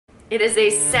It is a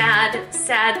sad,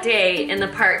 sad day in the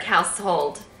Park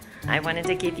household. I wanted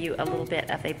to give you a little bit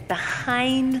of a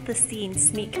behind the scenes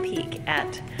sneak peek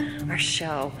at our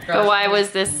show. But why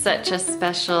was this such a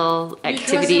special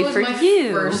activity for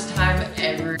you? First time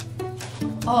ever.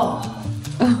 Oh.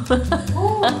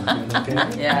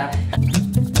 Yeah.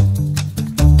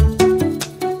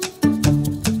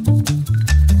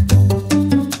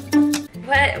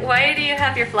 Why do you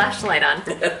have your flashlight on?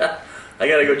 I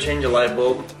gotta go change a light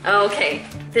bulb. Okay,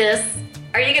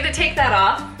 are you gonna take that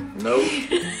off? Nope.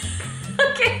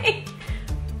 Okay.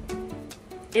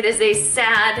 It is a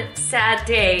sad, sad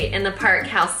day in the Park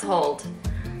household.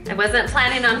 I wasn't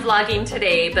planning on vlogging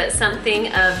today, but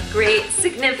something of great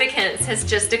significance has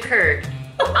just occurred.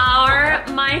 Our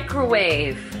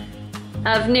microwave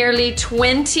of nearly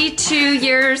 22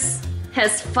 years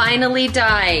has finally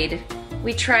died.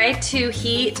 We tried to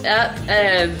heat up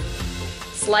a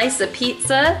slice of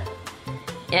pizza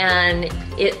and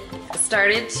it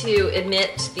started to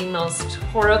emit the most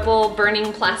horrible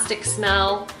burning plastic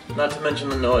smell. Not to mention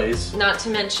the noise. Not to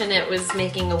mention it was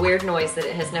making a weird noise that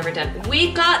it has never done.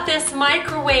 We got this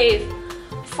microwave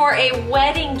for a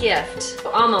wedding gift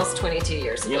almost 22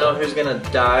 years ago. You know who's gonna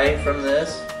die from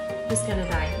this? Who's gonna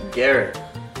die? Garrett.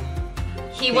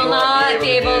 He will not be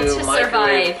able to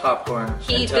survive. Popcorn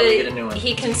until we get a new one.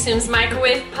 He consumes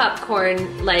microwave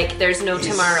popcorn like there's no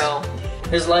tomorrow.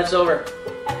 His life's over.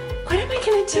 What am I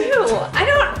gonna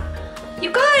do?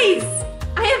 You guys,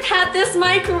 I have had this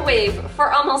microwave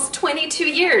for almost 22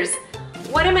 years.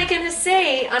 What am I gonna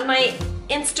say on my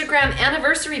Instagram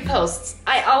anniversary posts?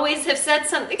 I always have said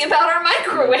something about our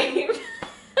microwave.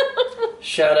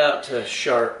 Shout out to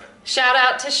Sharp. Shout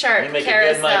out to Sharp You make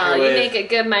Carousel. a good microwave. You make a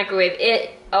good microwave.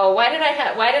 Why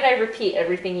did I repeat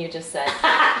everything you just said?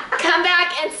 Come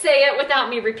back and say it without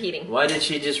me repeating. Why did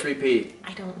she just repeat?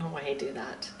 I don't know why I do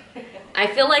that. I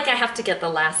feel like I have to get the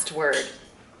last word.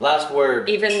 Last word.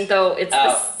 Even though it's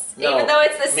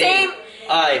the same word.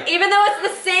 I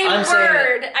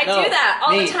do that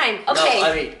all the time.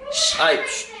 Okay.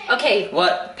 Okay.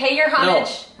 What? Pay your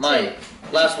homage. No, mine.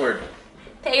 Last word.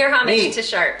 Pay your homage to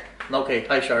Sharp. Okay,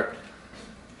 hi Sharp.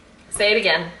 Say it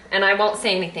again, and I won't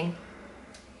say anything.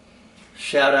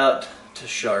 Shout out to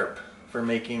Sharp for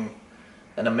making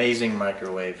an amazing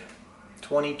microwave.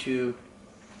 22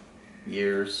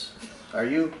 years. Are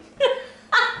you?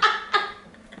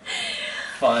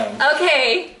 Fine.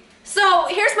 Okay, so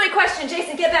here's my question.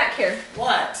 Jason, get back here.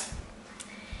 What?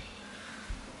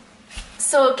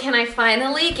 So can I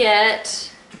finally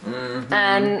get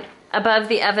an above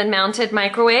the oven mounted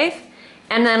microwave?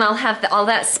 And then I'll have all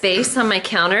that space on my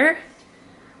counter?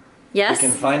 Yes? You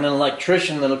can find an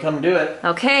electrician that'll come do it.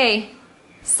 Okay.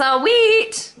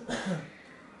 Sweet.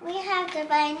 We have to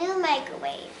buy a new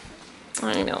microwave.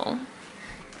 I know.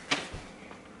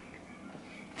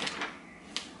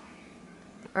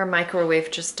 Our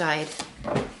microwave just died.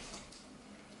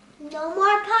 No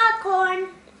more popcorn.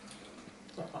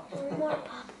 No more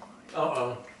popcorn.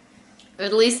 Uh-oh.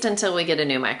 At least until we get a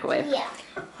new microwave. Yeah.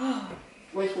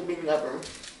 Which will be never.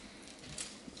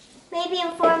 Maybe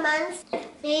in 4 months.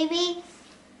 Maybe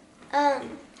Dad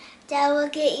will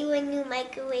get you a new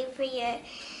microwave for your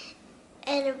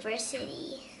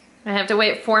anniversary. I have to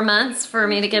wait 4 months for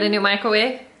me to get a new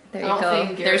microwave? There you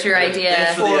go. There's your idea.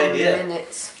 Thanks for the idea. 4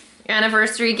 minutes.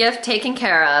 Anniversary gift taken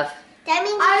care of. That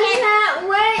means you can't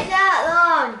wait that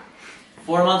long.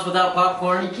 4 months without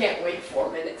popcorn? You can't wait 4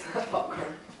 minutes for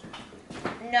popcorn.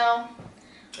 No.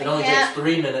 It only takes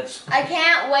 3 minutes I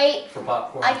can't wait. for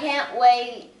popcorn. I can't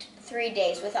wait 3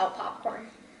 days without popcorn.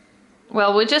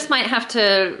 Well, we just might have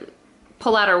to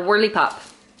pull out our whirly pop.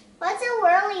 What's a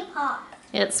whirly pop?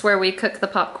 It's where we cook the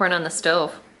popcorn on the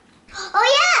stove.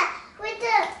 Oh yeah, with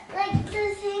the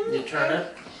thing. You turn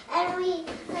it? And we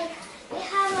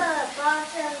have a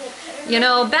box of it. You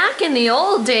know, back in the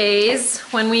old days,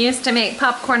 when we used to make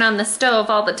popcorn on the stove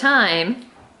all the time,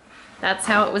 that's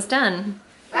how it was done.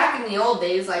 Back in the old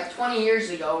days, like 20 years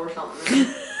ago or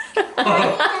something.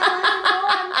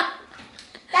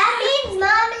 That means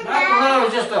Mom and Back when I Dad.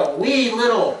 was just a wee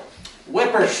little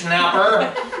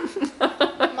whippersnapper.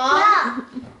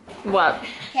 Mom, What?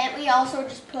 can't we also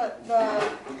just put the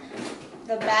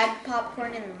bagged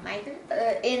popcorn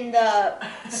in the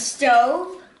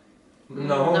stove?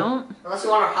 No. No? Unless you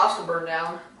want our house to burn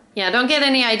down. Yeah, don't get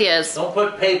any ideas. Don't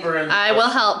put paper in. I will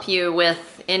help you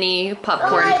with any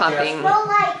popcorn Like- popping. Go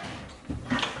like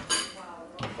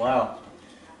Wow.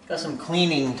 Got some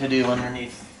cleaning to do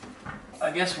underneath.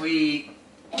 I guess we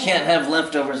can't have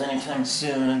leftovers anytime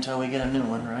soon until we get a new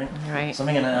one, right? Right.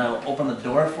 Somebody gonna open the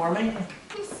door for me?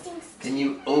 this stinks. Can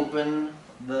you open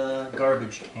the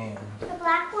garbage can? The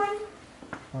black one?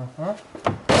 Bye-bye,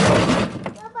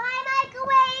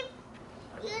 microwave.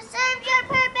 You served your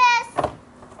purpose.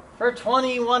 For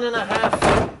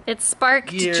 21.5 It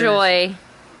sparked years. joy.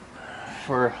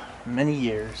 For many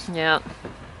years. Yeah.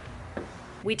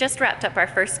 We just wrapped up our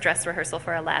first dress rehearsal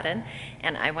for Aladdin,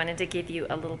 and I wanted to give you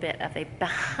a little bit of a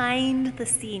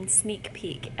behind-the-scenes sneak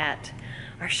peek at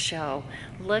our show.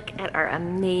 Look at our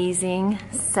amazing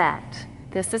set.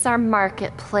 This is our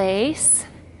marketplace.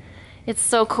 It's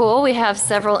so cool. We have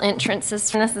several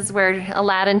entrances. This is where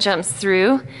Aladdin jumps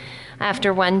through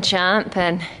after one jump,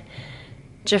 and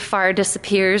Jafar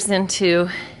disappears into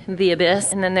the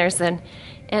abyss. And then there's an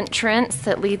entrance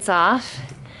that leads off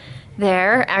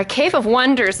there. Our Cave of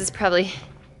Wonders is probably,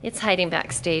 it's hiding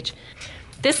backstage.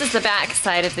 This is the back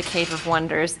side of the Cave of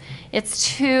Wonders.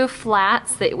 It's 2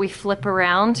 flats that we flip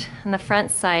around. On the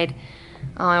front side,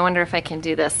 oh, I wonder if I can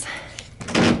do this.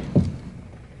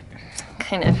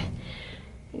 Kind of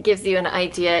gives you an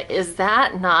idea. Is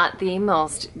that not the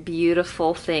most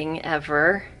beautiful thing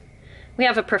ever? We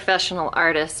have a professional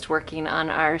artist working on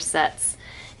our sets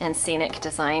and scenic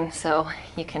design, so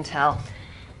you can tell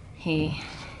he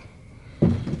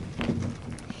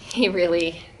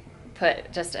really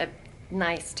put just a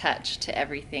nice touch to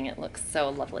everything. It looks so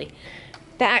lovely.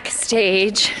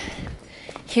 Backstage,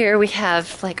 here we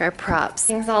have like our props.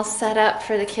 Things all set up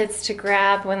for the kids to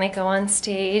grab when they go on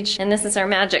stage. And this is our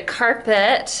magic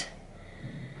carpet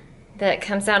that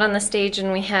comes out on the stage,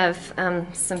 and we have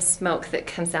some smoke that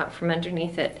comes out from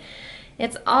underneath it.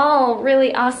 It's all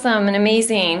really awesome and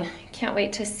amazing. Can't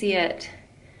wait to see it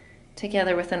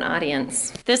together with an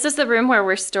audience. This is the room where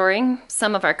we're storing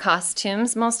some of our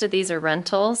costumes. Most of these are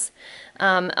rentals.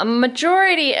 A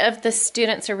majority of the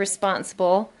students are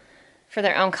responsible for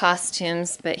their own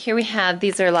costumes, but here we have,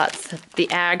 these are lots of the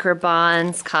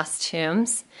Agrabahns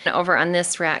costumes. And over on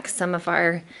this rack, some of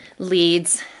our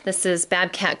leads. This is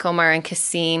Babcat, Gomar, and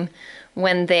Kasim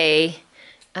when they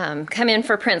come in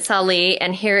for Prince Ali,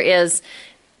 and here is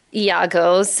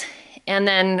Iago's. And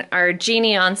then our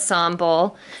genie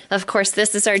ensemble. Of course,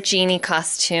 this is our genie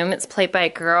costume. It's played by a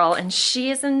girl, and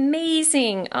she is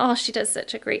amazing. Oh, she does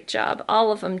such a great job.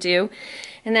 All of them do.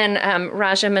 And then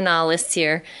Raja Manal is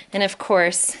here. And of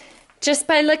course, just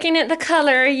by looking at the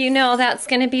color, you know that's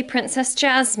going to be Princess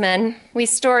Jasmine. We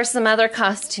store some other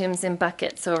costumes in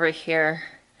buckets over here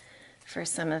for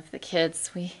some of the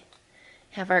kids. We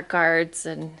have our guards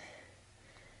and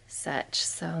such,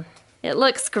 so it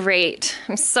looks great.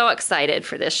 I'm so excited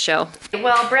for this show.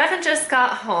 Well, Brevin just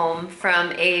got home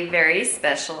from a very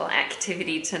special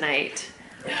activity tonight.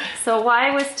 So why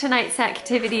was tonight's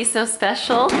activity so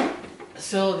special?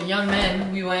 So the young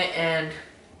men, we went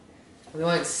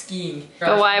skiing.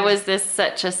 But why was this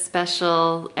such a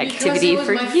special activity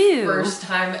for Because it was my first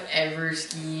time ever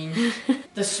skiing.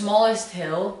 The smallest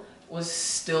hill was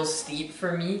still steep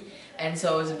for me, and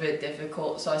so it was a bit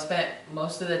difficult. So I spent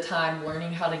most of the time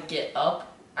learning how to get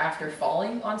up after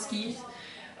falling on skis.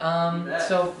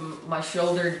 So my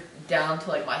shoulder down to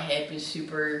like my hip is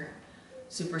super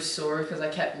sore because I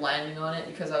kept landing on it,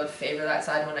 because I would favor that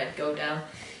side when I'd go down.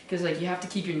 Because like you have to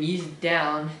keep your knees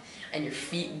down and your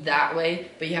feet that way,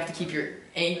 but you have to keep your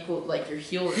ankle, like your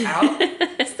heels out.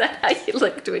 Is that how you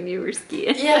looked when you were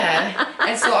skiing? Yeah,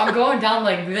 and so I'm going down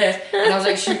like this, and I was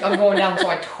like, shoot, I'm going down. So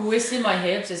I twisted my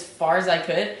hips as far as I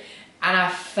could, and I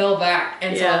fell back,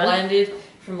 and so I landed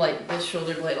from like this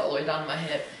shoulder blade all the way down to my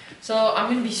hip. So I'm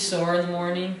gonna be sore in the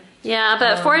morning. Yeah,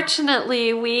 but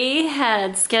fortunately we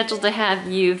had scheduled to have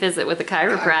you visit with a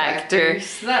chiropractor.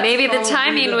 Maybe the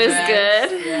timing was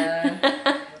good.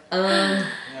 Yeah.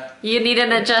 You need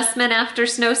an adjustment after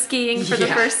snow skiing for the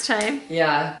first time?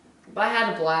 Yeah, but I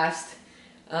had a blast.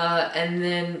 And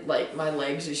then like my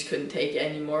legs just couldn't take it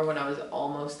anymore when I was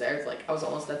almost there. It's like I was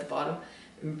almost at the bottom.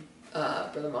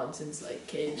 Brother Monson's like,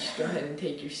 "Okay, just go ahead and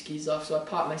take your skis off." So I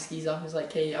popped my skis off and was like,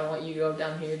 "Okay, I want you to go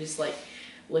down here, just like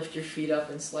lift your feet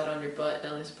up and slide on your butt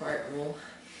down this part, and we'll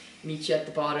meet you at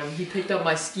the bottom." He picked up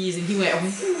my skis and he went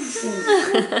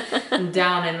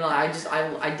down, and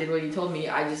I did what he told me.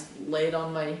 I just laid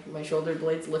on my shoulder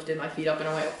blades, lifted my feet up, and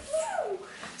I went.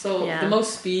 So the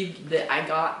most speed that I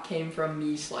got came from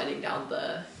me sliding down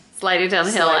the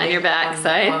hill on your back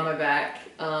side. On my back,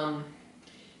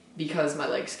 because my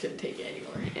legs couldn't take it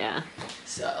anymore. Yeah.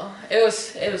 So it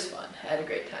was fun. I had a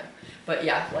great time. But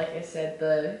yeah, like I said,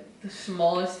 the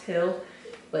smallest hill,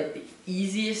 like the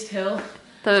easiest hill.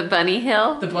 The bunny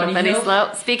hill? The bunny hill.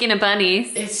 slope. Speaking of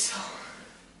bunnies.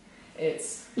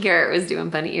 It's Garrett was doing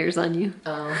bunny ears on you.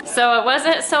 So it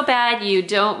wasn't so bad. You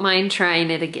don't mind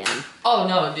trying it again. Oh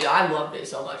no, dude, I loved it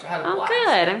so much. I had a blast. Oh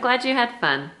good. I'm glad you had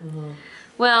fun.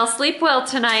 Well, sleep well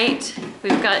tonight.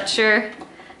 We've got your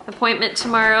appointment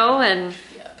tomorrow and...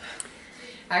 Yep.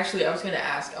 Actually, I was gonna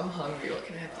ask, I'm hungry, what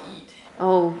can I have to eat?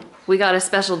 Oh, we got a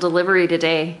special delivery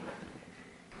today.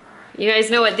 You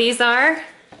guys know what these are?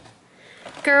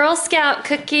 Girl Scout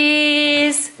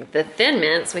cookies. The Thin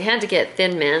Mints, we had to get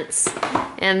Thin Mints.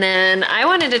 And then I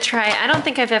wanted to try, I don't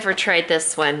think I've ever tried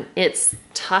this one. It's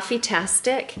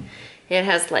Toffee-tastic. It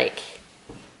has like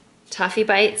toffee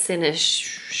bites in a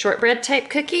shortbread type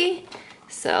cookie.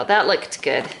 So that looked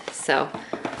good. So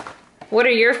what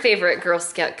are your favorite Girl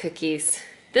Scout cookies?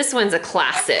 This one's a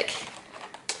classic.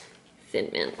 Thin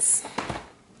Mints.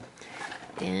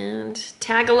 And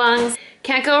tag-alongs.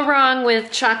 Can't go wrong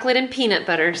with chocolate and peanut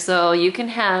butter, so you can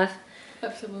have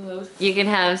some of those. You can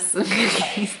have some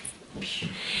cookies.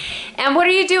 And what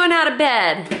are you doing out of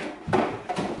bed?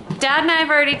 Dad and I have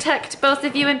already tucked both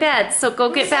of you in bed, so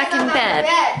go get back in bed.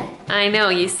 I know,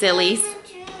 you sillies.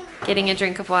 Getting a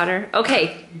drink of water.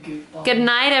 Okay. Good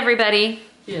night, everybody.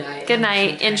 Good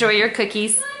night. Enjoy your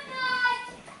cookies.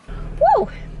 Woo!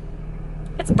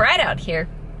 It's bright out here.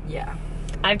 Yeah.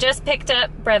 I've just picked up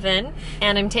Brevin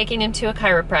and I'm taking him to a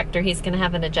chiropractor. He's gonna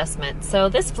have an adjustment. So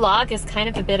this vlog is kind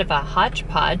of a bit of a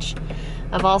hodgepodge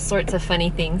of all sorts of funny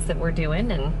things that we're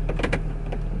doing. And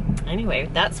anyway,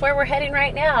 that's where we're heading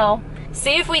right now.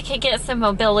 See if we could get some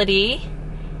mobility,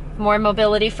 more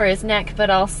mobility for his neck,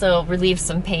 but also relieve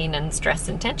some pain and stress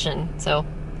and tension. So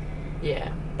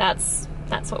yeah, that's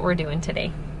what we're doing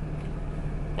today.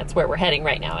 That's where we're heading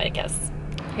right now, I guess.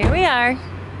 Here we are.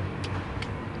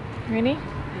 Ready?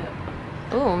 Yeah.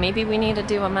 Oh, maybe we need to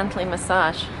do a monthly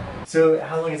massage. So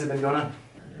how long has it been going on?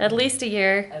 At least a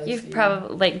year. You've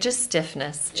probably, like, just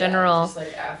stiffness, general, just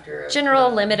like after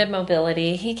general limited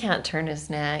mobility. He can't turn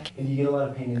his neck. And you get a lot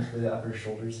of pain into the upper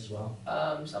shoulders as well?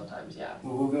 Sometimes, yeah.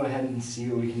 Well, we'll go ahead and see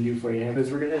what we can do for you,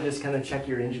 because we're going to just kind of check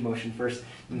your range of motion first,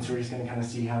 and so we're just going to kind of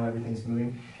see how everything's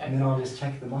moving. Okay. And then I'll just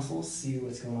check the muscles, see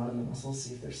what's going on in the muscles,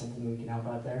 see if there's something that we can help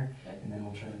out there, okay. And then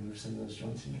we'll try to move some of those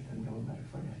joints and get them going better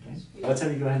for you, okay? Yeah. Let's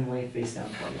have you go ahead and lay face down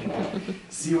for me. Okay?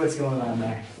 See what's going on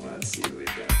there. Let's see what we've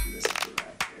got through this upper back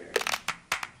here.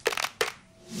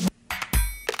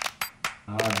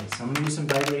 Alright, so I'm going to do some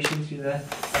vibration through the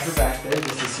upper back there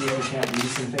just to see if we can't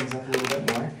loosen things up a little bit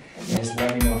more. And just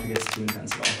let me know if it gets too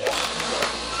intense at all.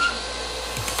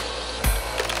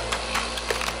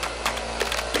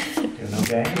 Doing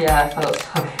okay? Yeah, I felt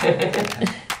okay.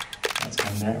 Let's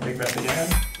come there. Big breath again.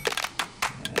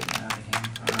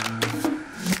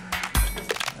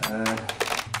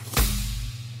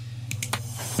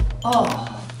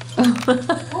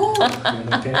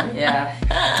 Doing okay? Yeah.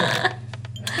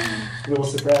 Little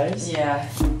surprise? Yeah.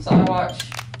 So I watch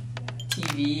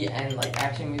TV and like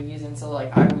action movies, and so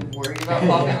like I would worry about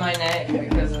popping my neck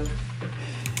because of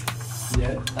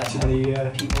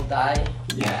people die.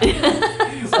 Yeah.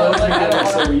 So I was like, I don't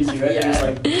that's want so easy, right? Yeah. Just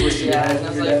like twist your head And I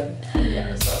was and you're dead.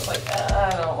 yeah. So I was like,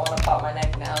 I don't want to pop my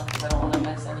neck now because I don't want to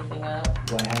mess anything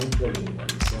up. Well, I haven't killed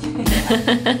anybody, so.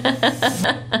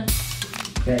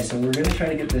 Okay, so we're going to try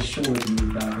to get this shoulder to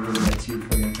move back a little bit too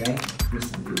for you, okay?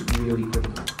 Just really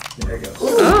quickly. There it goes.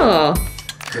 Oh.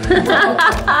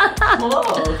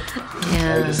 Whoa.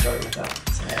 Yeah. I just started with that.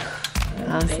 So,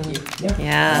 Awesome. Thank you.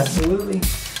 Yeah. Absolutely.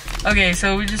 Okay,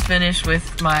 so we just finished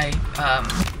with my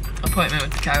appointment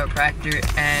with the chiropractor,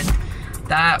 and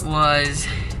that was,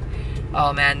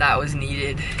 oh man, that was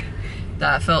needed.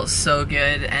 That felt so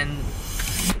good, and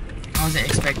I wasn't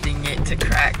expecting it to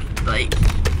crack like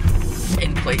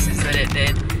in places that it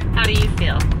did. How do you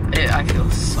feel? I feel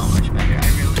so much better, I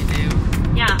really do.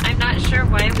 Yeah, I'm not sure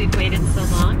why we've waited so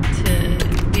long to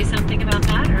do something about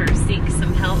that or seek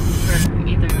some help for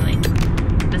either like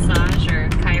massage or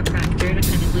chiropractor to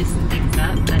kind of loosen things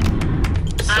up, but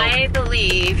I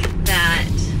believe that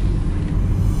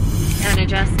an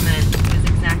adjustment was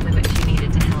exactly what you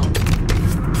needed to help.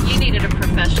 You needed a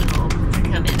professional to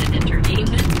come in and intervene.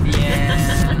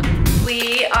 Yeah.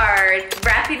 We are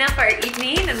wrapping up our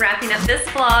evening and wrapping up this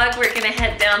vlog. We're gonna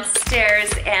head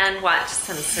downstairs and watch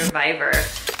some Survivor.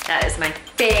 That is my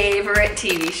favorite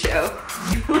TV show.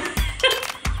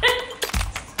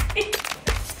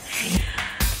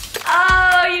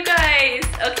 Oh, you guys,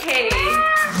 okay.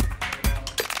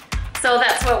 So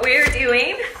that's what we're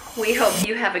doing. We hope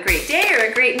you have a great day or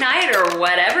a great night or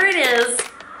whatever it is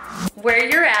where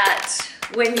you're at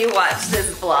when you watch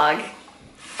this vlog.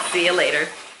 See you later.